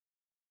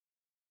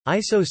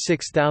ISO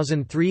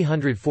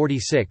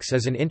 6346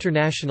 is an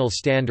international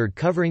standard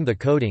covering the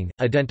coding,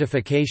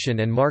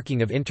 identification and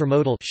marking of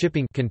intermodal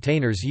shipping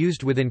containers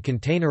used within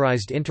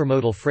containerized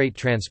intermodal freight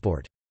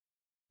transport.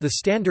 The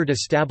standard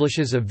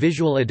establishes a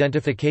visual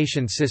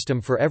identification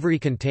system for every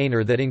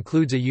container that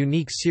includes a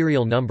unique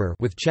serial number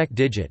with check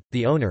digit,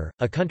 the owner,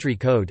 a country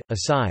code, a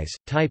size,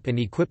 type and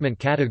equipment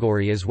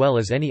category as well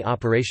as any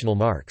operational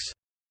marks.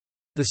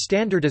 The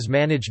standard is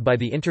managed by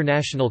the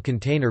International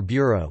Container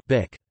Bureau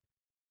 (BIC).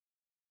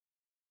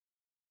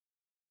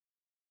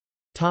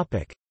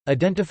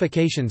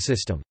 Identification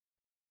system.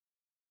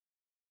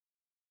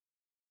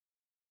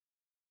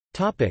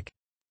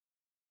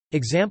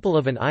 Example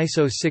of an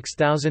ISO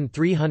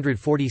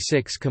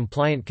 6346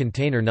 compliant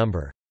container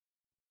number.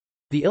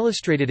 The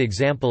illustrated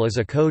example is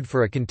a code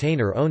for a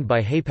container owned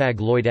by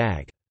Hapag-Lloyd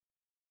AG.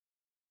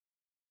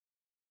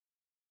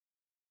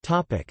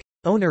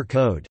 Owner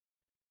code.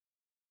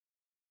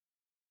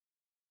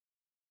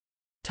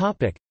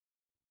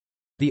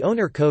 The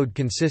owner code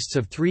consists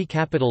of 3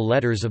 capital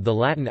letters of the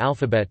Latin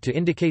alphabet to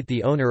indicate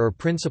the owner or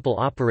principal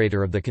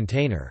operator of the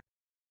container.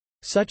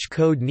 Such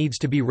code needs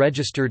to be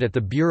registered at the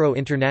Bureau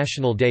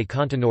International des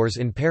Conteneurs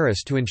in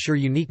Paris to ensure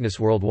uniqueness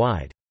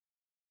worldwide.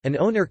 An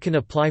owner can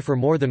apply for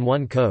more than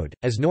one code,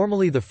 as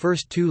normally the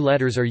first 2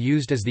 letters are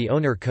used as the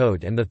owner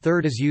code and the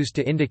third is used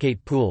to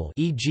indicate pool,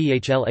 e.g.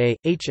 HLA,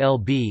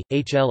 HLB,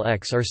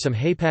 HLX are some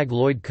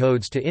Hapag-Lloyd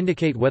codes to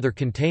indicate whether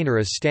container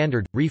is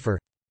standard, reefer.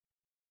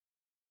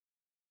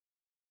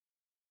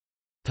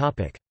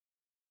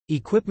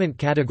 Equipment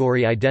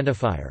category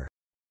identifier.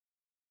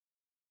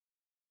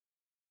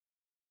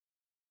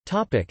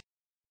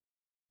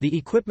 The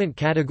equipment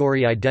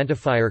category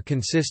identifier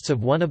consists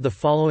of one of the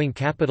following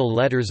capital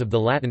letters of the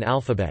Latin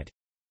alphabet: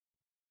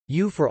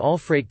 U for all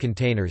freight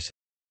containers,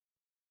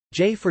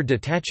 J for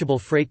detachable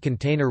freight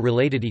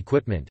container-related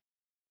equipment,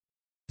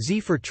 Z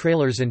for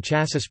trailers and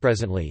chassis.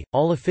 Presently,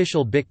 all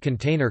official BIC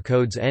container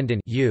codes end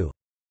in U.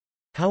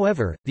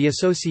 However, the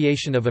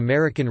Association of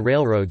American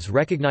Railroads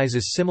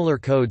recognizes similar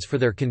codes for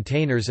their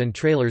containers and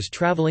trailers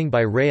traveling by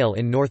rail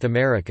in North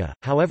America,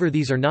 however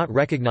these are not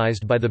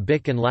recognized by the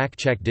BIC and lack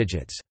check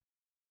digits.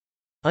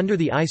 Under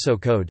the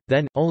ISO code,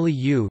 then, only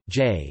U,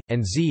 J,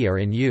 and Z are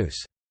in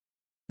use.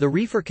 The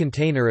reefer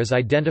container is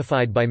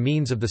identified by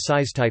means of the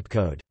size type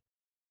code.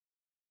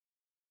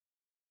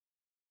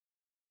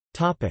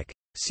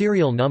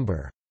 Serial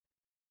number.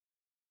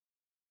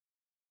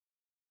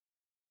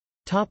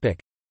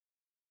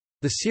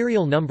 The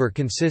serial number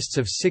consists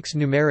of 6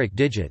 numeric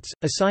digits,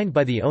 assigned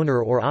by the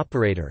owner or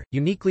operator,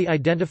 uniquely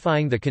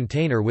identifying the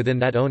container within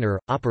that owner,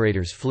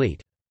 operator's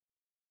fleet.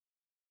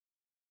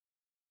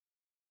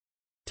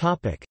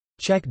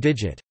 Check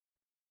digit.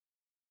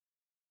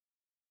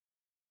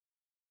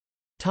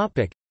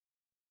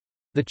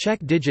 The check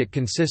digit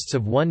consists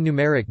of 1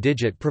 numeric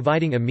digit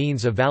providing a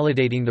means of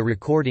validating the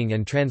recording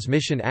and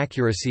transmission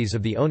accuracies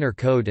of the owner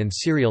code and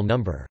serial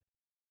number.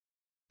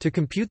 To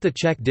compute the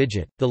check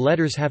digit, the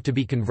letters have to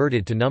be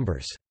converted to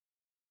numbers.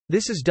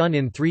 This is done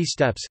in 3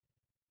 steps.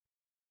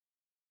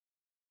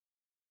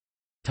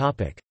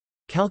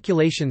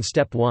 Calculation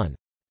step 1.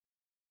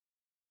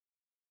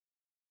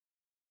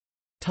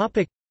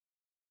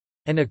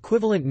 An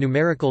equivalent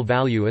numerical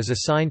value is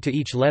assigned to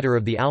each letter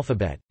of the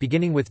alphabet,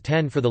 beginning with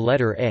 10 for the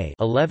letter A.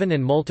 11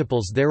 and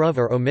multiples thereof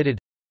are omitted.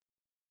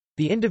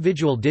 The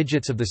individual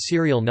digits of the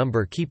serial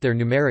number keep their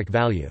numeric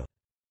value.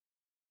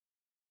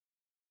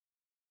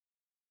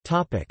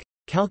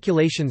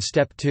 Calculation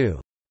step 2.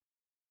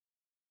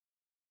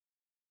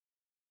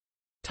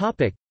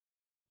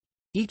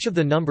 Each of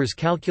the numbers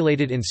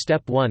calculated in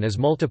step 1 is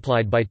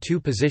multiplied by 2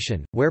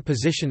 position, where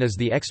position is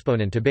the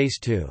exponent to base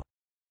 2.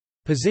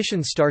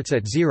 Position starts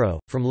at 0,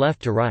 from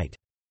left to right.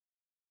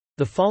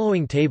 The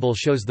following table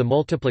shows the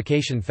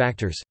multiplication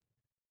factors.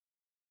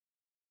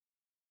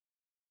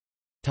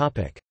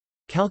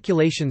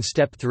 Calculation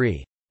step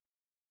 3.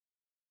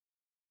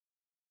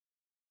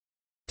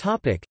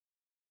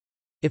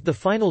 If the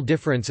final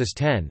difference is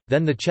 10,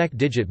 then the check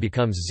digit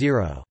becomes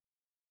 0.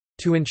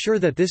 To ensure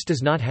that this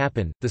does not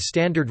happen, the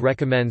standard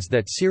recommends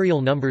that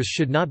serial numbers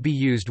should not be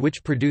used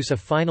which produce a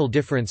final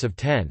difference of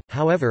 10.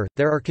 However,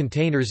 there are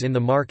containers in the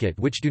market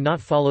which do not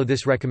follow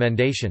this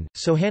recommendation,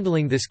 so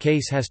handling this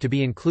case has to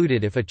be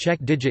included if a check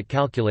digit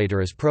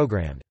calculator is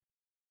programmed.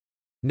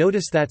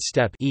 Notice that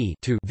step E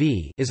to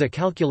V is a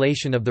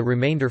calculation of the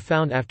remainder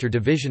found after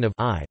division of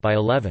I by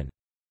 11.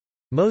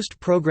 Most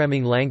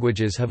programming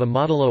languages have a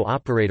modulo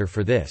operator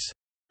for this.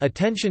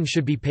 Attention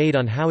should be paid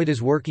on how it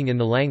is working in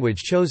the language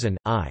chosen,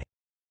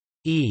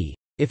 i.e.,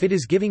 if it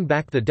is giving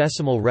back the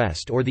decimal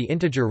rest or the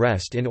integer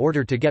rest in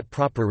order to get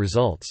proper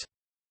results.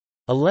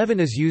 11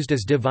 is used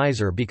as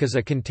divisor because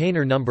a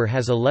container number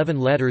has 11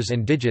 letters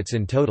and digits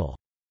in total.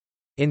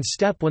 In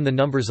step 1 the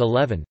numbers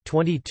 11,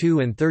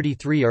 22 and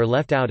 33 are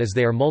left out as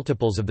they are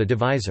multiples of the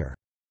divisor.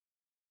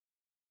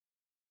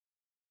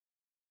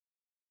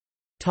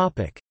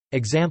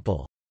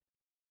 Example.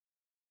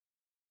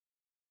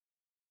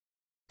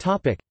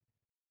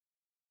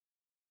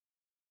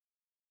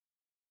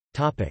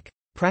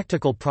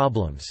 Practical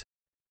problems.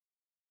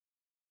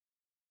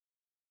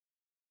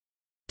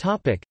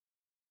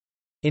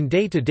 In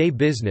day-to-day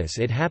business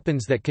it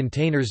happens that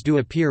containers do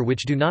appear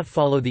which do not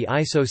follow the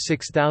ISO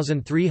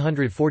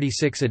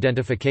 6346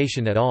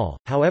 identification at all,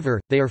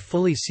 however, they are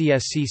fully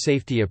CSC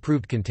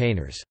safety-approved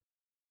containers.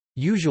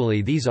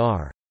 Usually these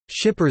are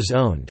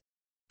shippers-owned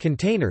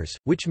containers,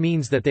 which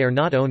means that they are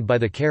not owned by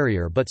the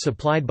carrier but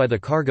supplied by the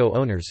cargo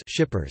owners,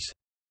 shippers.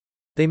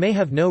 They may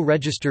have no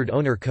registered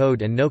owner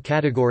code and no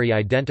category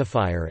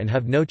identifier and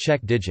have no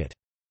check digit.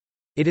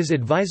 It is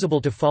advisable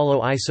to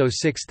follow ISO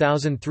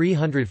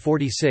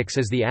 6346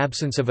 as the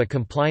absence of a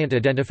compliant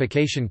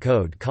identification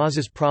code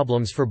causes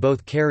problems for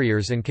both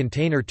carriers and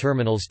container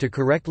terminals to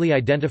correctly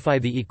identify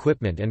the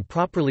equipment and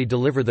properly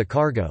deliver the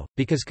cargo,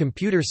 because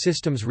computer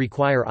systems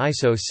require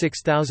ISO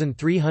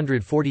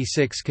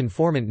 6346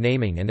 conformant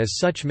naming and as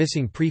such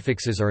missing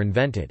prefixes are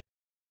invented.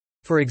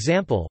 For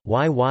example,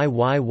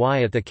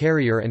 YYYY at the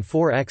carrier and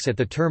 4X at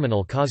the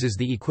terminal causes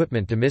the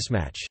equipment to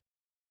mismatch.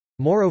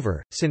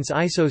 Moreover, since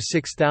ISO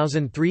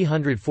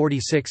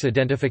 6346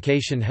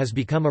 identification has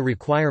become a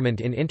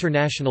requirement in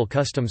international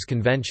customs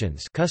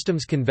conventions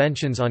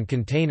on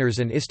containers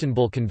and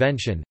Istanbul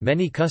Convention,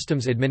 many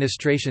customs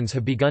administrations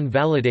have begun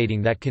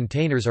validating that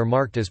containers are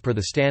marked as per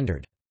the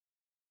standard.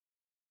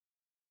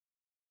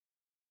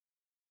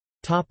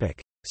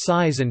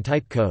 Size and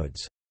type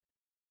codes.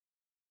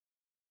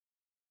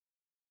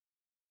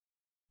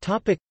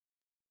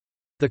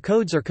 The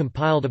codes are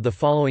compiled of the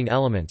following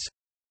elements.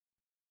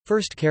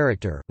 First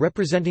character,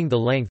 representing the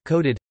length,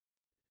 coded.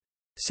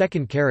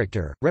 Second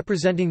character,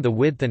 representing the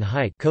width and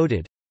height,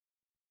 coded.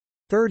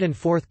 Third and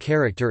fourth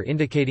character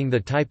indicating the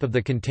type of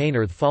the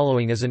container. The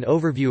following is an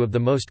overview of the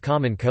most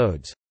common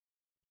codes.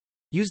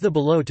 Use the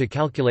below to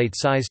calculate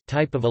size,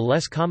 type of a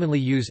less commonly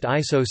used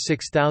ISO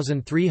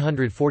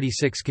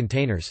 6346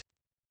 containers.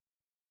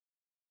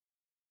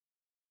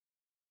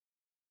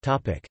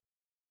 Topic: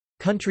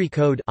 Country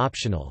code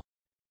optional.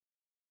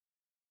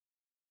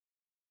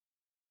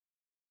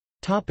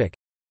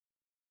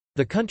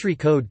 The country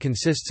code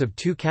consists of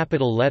two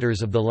capital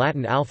letters of the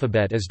Latin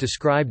alphabet as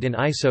described in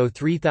ISO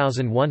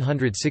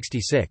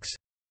 3166.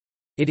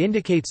 It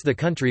indicates the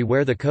country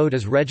where the code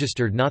is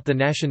registered, not the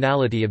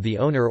nationality of the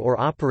owner or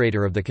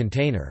operator of the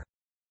container.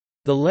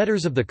 The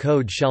letters of the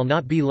code shall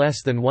not be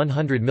less than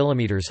 100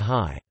 mm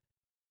high.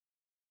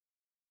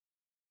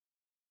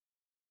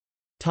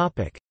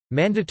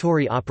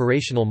 Mandatory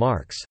operational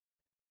marks.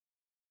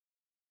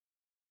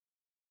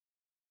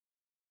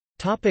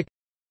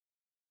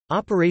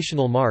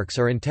 Operational marks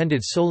are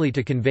intended solely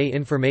to convey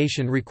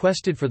information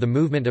requested for the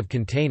movement of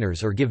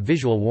containers or give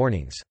visual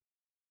warnings.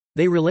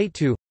 They relate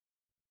to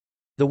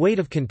the weight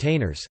of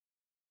containers,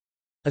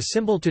 a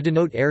symbol to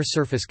denote air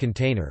surface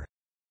container,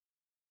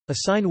 a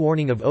sign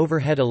warning of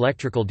overhead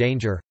electrical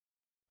danger,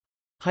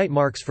 height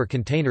marks for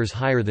containers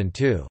higher than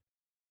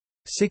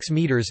 2.6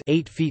 meters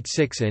 (8 feet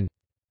 6 in).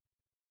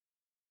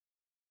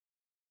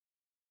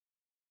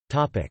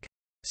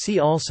 See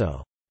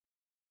also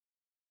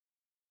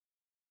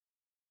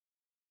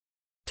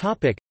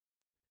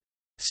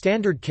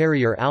Standard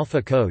Carrier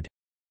Alpha Code,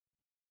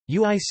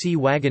 UIC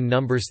wagon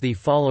numbers. The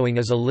following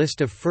is a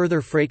list of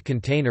further freight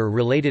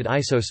container-related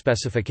ISO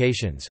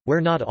specifications, where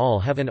not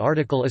all have an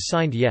article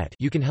assigned yet.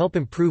 You can help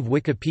improve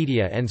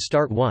Wikipedia and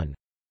start one.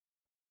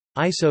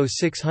 ISO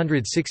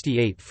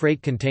 668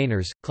 Freight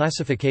Containers,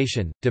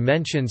 Classification,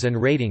 Dimensions and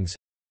Ratings.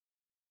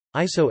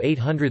 ISO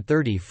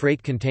 830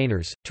 Freight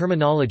Containers,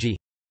 Terminology.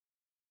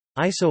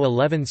 ISO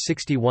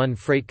 1161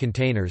 Freight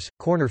Containers,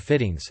 Corner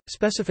Fittings,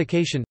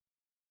 Specification.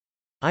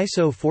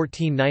 ISO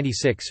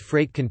 1496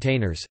 Freight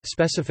Containers,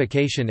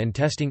 Specification and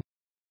Testing.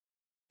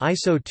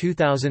 ISO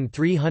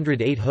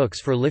 2308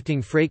 Hooks for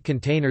lifting freight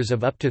containers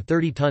of up to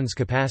 30 tons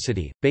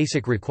capacity,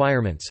 Basic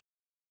Requirements.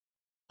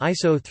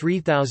 ISO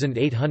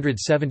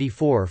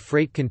 3874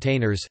 Freight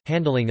Containers,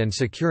 Handling and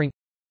Securing.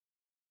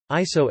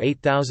 ISO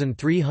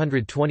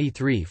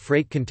 8323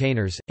 Freight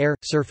Containers, Air,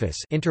 Surface,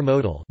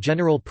 Intermodal,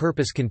 General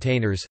Purpose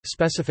Containers,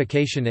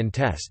 Specification and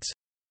Tests.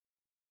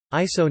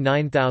 ISO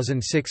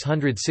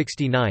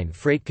 9669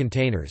 Freight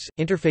Containers,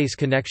 Interface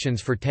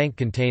Connections for Tank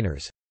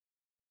Containers.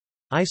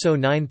 ISO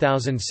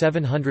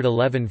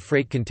 9711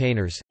 Freight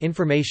Containers,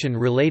 Information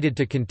related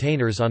to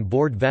containers on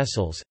board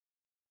vessels.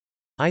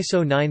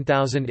 ISO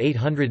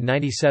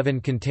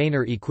 9897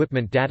 Container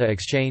Equipment Data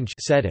Exchange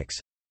 (SEDEX).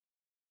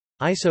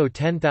 ISO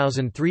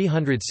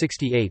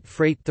 10368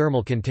 Freight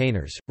Thermal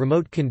Containers,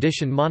 Remote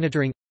Condition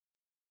Monitoring.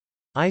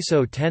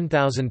 ISO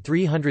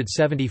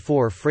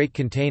 10374 Freight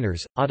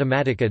Containers,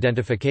 Automatic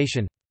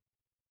Identification.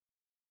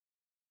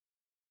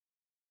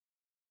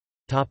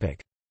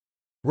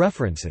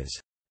 References.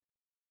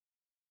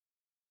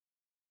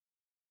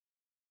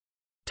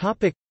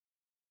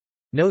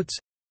 Notes.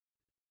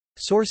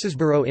 Sources: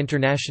 Bureau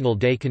International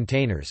Day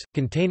Containers,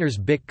 Containers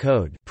BIC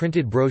Code,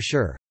 printed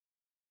brochure.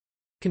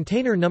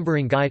 Container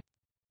Numbering Guide.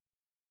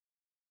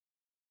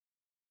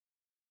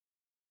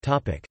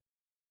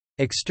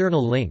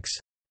 External links.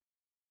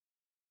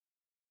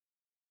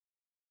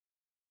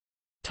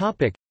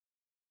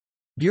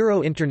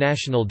 Bureau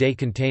International Day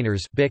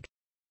Containers BIC.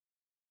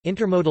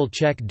 Intermodal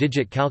Check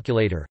Digit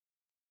Calculator.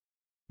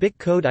 BIC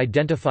code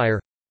identifier.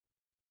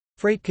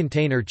 Freight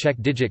container check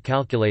digit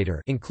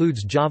calculator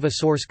includes Java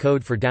source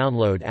code for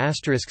download.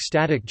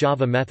 Static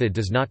Java method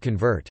does not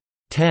convert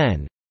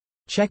 10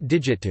 check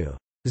digit to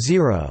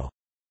 0.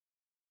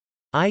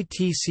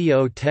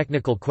 ITCO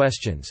technical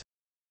questions.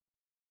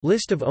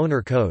 List of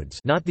owner codes,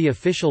 not the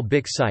official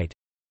BIC site.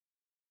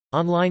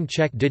 Online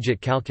check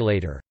digit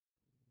calculator.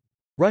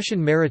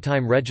 Russian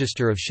Maritime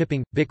Register of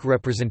Shipping BIC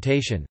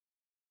representation.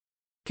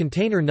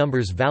 Container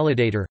numbers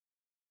validator.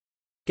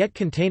 Get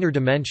container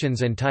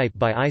dimensions and type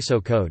by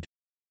ISO code.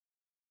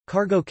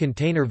 Cargo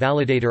container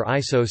validator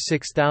ISO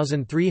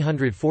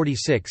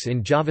 6346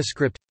 in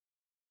JavaScript.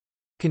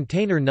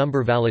 Container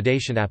number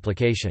validation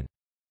application